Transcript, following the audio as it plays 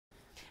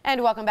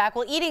And welcome back.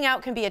 Well, eating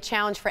out can be a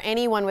challenge for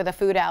anyone with a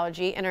food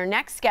allergy, and our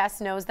next guest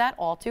knows that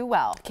all too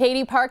well.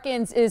 Katie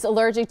Parkins is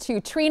allergic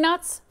to tree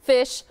nuts,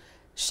 fish,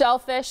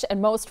 shellfish,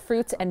 and most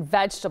fruits and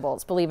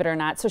vegetables, believe it or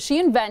not. So she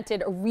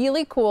invented a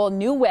really cool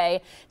new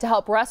way to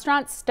help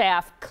restaurant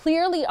staff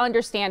clearly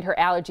understand her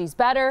allergies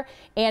better,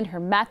 and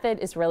her method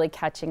is really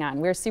catching on.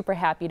 We're super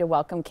happy to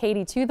welcome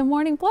Katie to the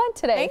Morning Blend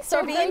today. Thanks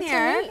for being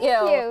here. Thank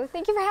you.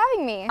 Thank you for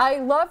having me. I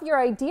love your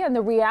idea, and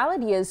the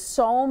reality is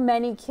so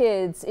many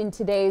kids in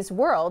today's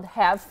world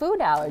have food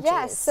allergies.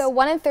 Yes, so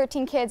 1 in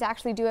 13 kids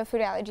actually do have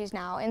food allergies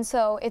now, and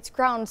so it's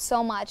grown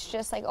so much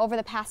just like over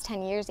the past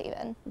 10 years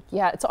even.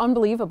 Yeah, it's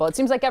unbelievable. It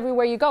seems like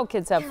everywhere you go,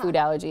 kids have food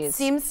allergies.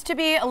 Seems to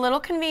be a little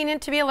convenient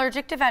to be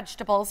allergic to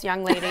vegetables,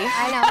 young lady.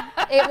 I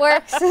know, it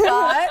works.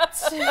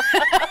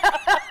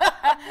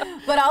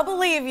 But I'll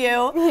believe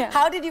you. Yeah.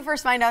 How did you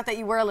first find out that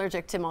you were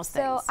allergic to most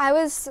things? So I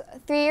was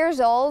 3 years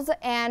old,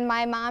 and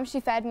my mom,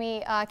 she fed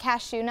me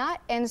cashew nut,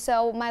 and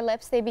so my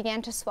lips, they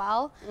began to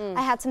swell.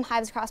 I had some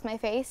hives across my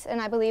face, and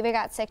I believe I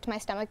got sick to my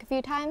stomach a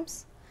few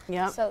times.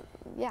 Yeah. So,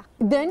 yeah.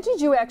 Then did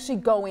you actually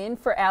go in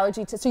for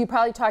allergy so you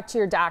probably talked to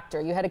your doctor,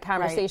 you had a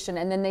conversation,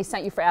 and then they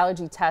sent you for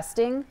allergy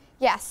testing?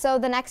 Yes, so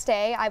the next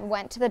day I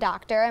went to the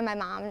doctor, and my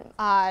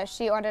mom,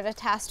 she ordered a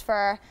test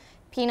for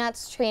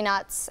peanuts, tree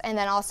nuts, and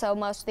then also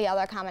most of the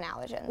other common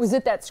allergens. Was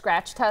it that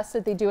scratch test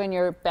that they do in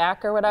your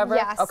back or whatever?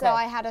 Yes, okay. so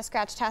I had a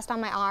scratch test on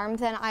my arm.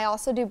 Then I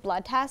also do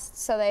blood tests,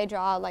 so they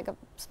draw like a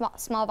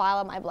small vial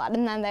of my blood,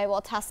 and then they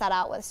will test that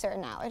out with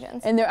certain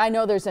allergens. And I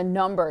know there's a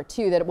number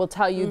too that will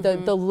tell you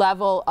the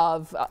level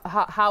of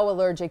how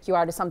allergic you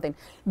are to something.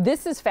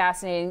 This is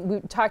fascinating. We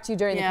talked to you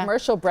during the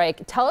commercial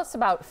break. Tell us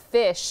about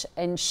fish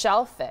and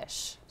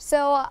shellfish.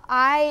 So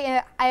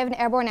I have an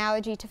airborne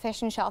allergy to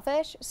fish and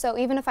shellfish, so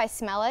even if I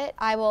smell it,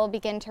 I will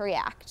begin to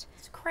react.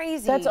 It's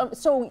crazy.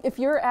 So if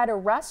you're at a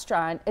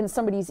restaurant and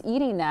somebody's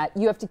eating that,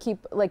 you have to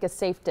keep like a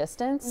safe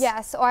distance?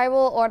 Yes, or I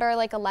will order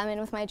like a lemon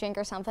with my drink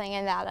or something,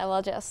 and that I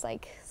will just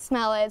like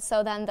smell it,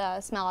 so then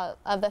the smell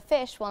of the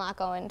fish will not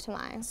go into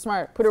my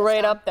Smart. Put it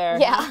right up there.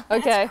 Yeah.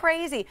 Okay. That's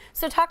crazy.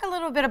 So talk a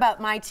little bit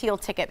about My Teal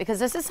Ticket, because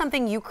this is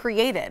something you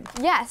created.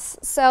 Yes,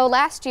 so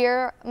last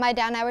year my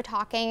dad and I were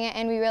talking,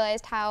 and we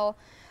realized how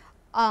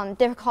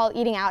difficult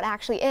eating out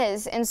actually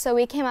is, and so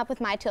we came up with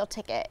My Teal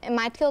Ticket. And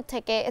My Teal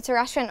Ticket, it's a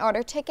restaurant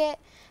order ticket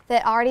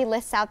that already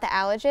lists out the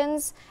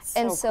allergens,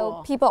 and so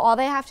cool. people, all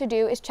they have to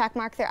do is check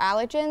mark their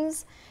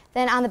allergens.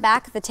 Then on the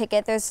back of the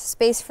ticket, there's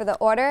space for the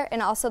order and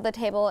also the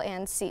table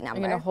and seat number.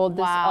 I'm going to hold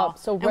this up.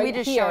 So and right we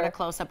just here, showed a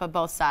close-up of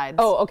both sides.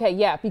 Oh, okay,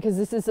 yeah, because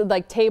this is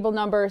like table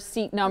number,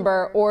 seat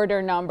number, order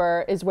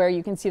number is where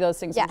you can see those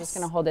things. Yes. I'm just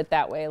going to hold it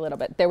that way a little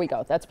bit. There we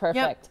go. That's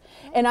perfect.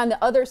 And on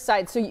the other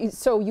side,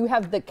 so you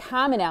have the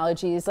common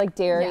allergies like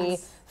dairy,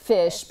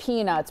 fish,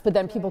 peanuts, but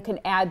then people can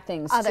add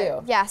things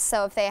too. Yes,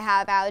 so if they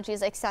have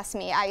allergies like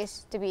sesame, I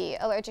used to be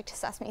allergic to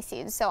sesame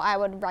seeds, so I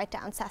would write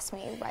down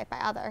sesame right by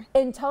other.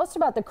 And tell us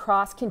about the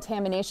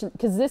cross-contamination,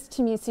 because this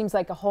to me seems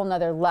like a whole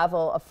nother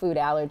level of food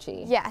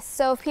allergy. Yes,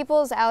 so if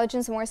people's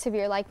allergens are more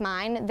severe like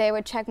mine, they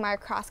would check mark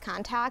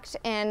cross-contact,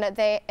 and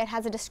it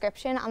has a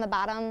description on the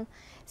bottom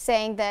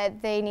saying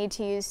that they need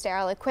to use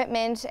sterile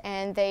equipment,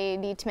 and they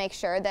need to make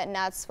sure that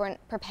nuts weren't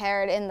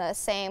prepared in the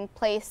same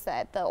place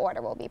that the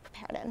order will be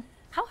prepared in.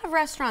 How have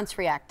restaurants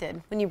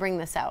reacted when you bring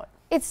this out?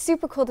 It's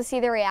super cool to see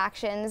the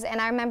reactions,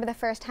 and I remember the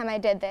first time I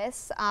did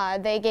this,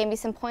 they gave me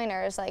some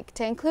pointers like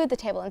to include the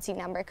table and seat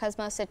number, because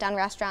most sit-down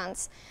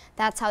restaurants,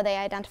 that's how they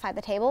identify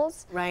the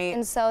tables. Right.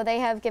 And so they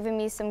have given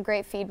me some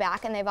great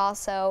feedback, and they've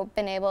also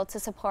been able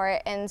to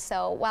support. And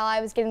so while I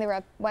was getting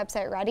the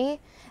website ready,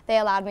 they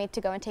allowed me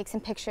to go and take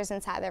some pictures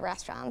inside the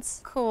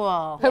restaurants.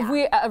 Cool. Have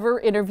we ever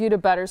interviewed a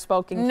better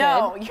spoken kid?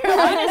 No, you're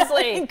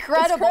honestly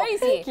incredible. It's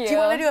crazy. Thank Do you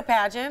want to do a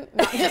pageant?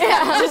 No,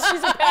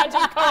 She's a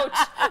pageant coach.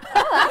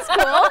 That's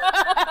cool.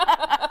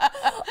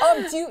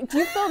 Do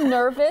you feel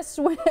nervous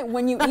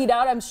when you eat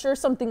out? I'm sure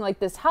something like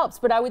this helps,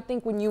 but I would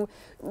think when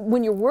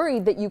you're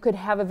worried that you could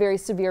have a very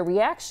severe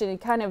reaction,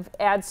 it kind of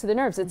adds to the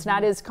nerves. It's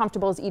not as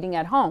comfortable as eating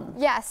at home.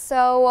 Yes,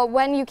 so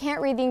when you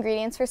can't read the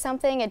ingredients for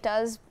something, it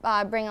does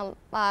bring a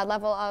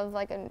level of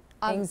like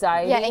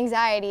anxiety. Yeah,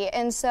 anxiety.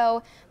 And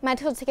so My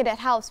Teal Ticket, it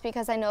helps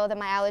because I know that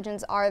my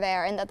allergens are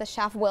there and that the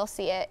chef will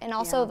see it. And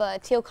also the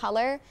teal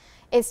color,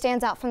 it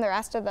stands out from the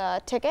rest of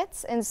the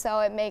tickets, and so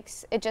it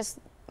makes it just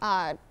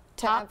to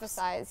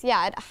emphasize,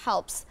 yeah, it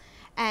helps.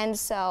 And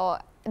so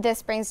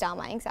this brings down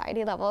my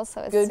anxiety levels,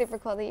 so it's super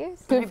cool to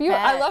use. Good for you.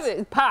 I love it.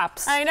 It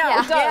pops. I know. Yeah.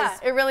 It does.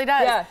 Yeah, it really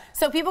does. Yeah.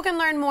 So people can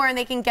learn more, and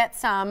they can get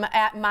some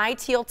at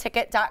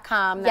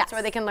mytealticket.com. That's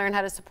where they can learn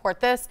how to support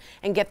this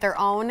and get their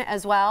own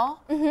as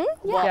well.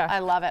 Well, I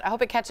love it. I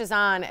hope it catches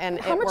on and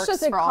How it much works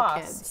does it for all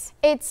cost? kids.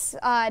 It's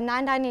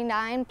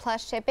 $9.99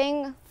 plus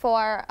shipping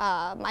for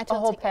My Teal A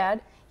whole Ticket.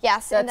 pad?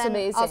 Yes, That's and then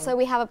amazing. also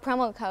we have a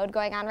promo code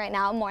going on right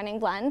now, Morning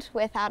Blend,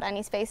 without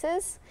any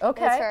spaces.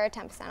 Okay. It's for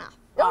 10% off.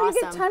 Oh, you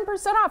get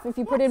 10% off if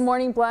you put in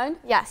Morning Blend?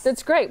 Yes.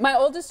 That's great. My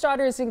oldest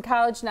daughter is in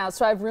college now,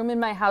 so I have room in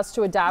my house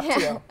to adopt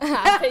you in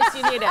case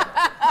you need it.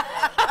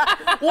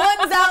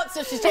 One's out,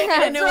 so she's taking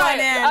a new one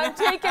in.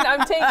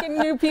 I'm taking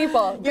new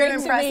people. You're an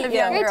impressive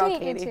young girl,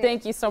 Katie.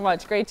 Thank you so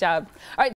much. Great job. All right.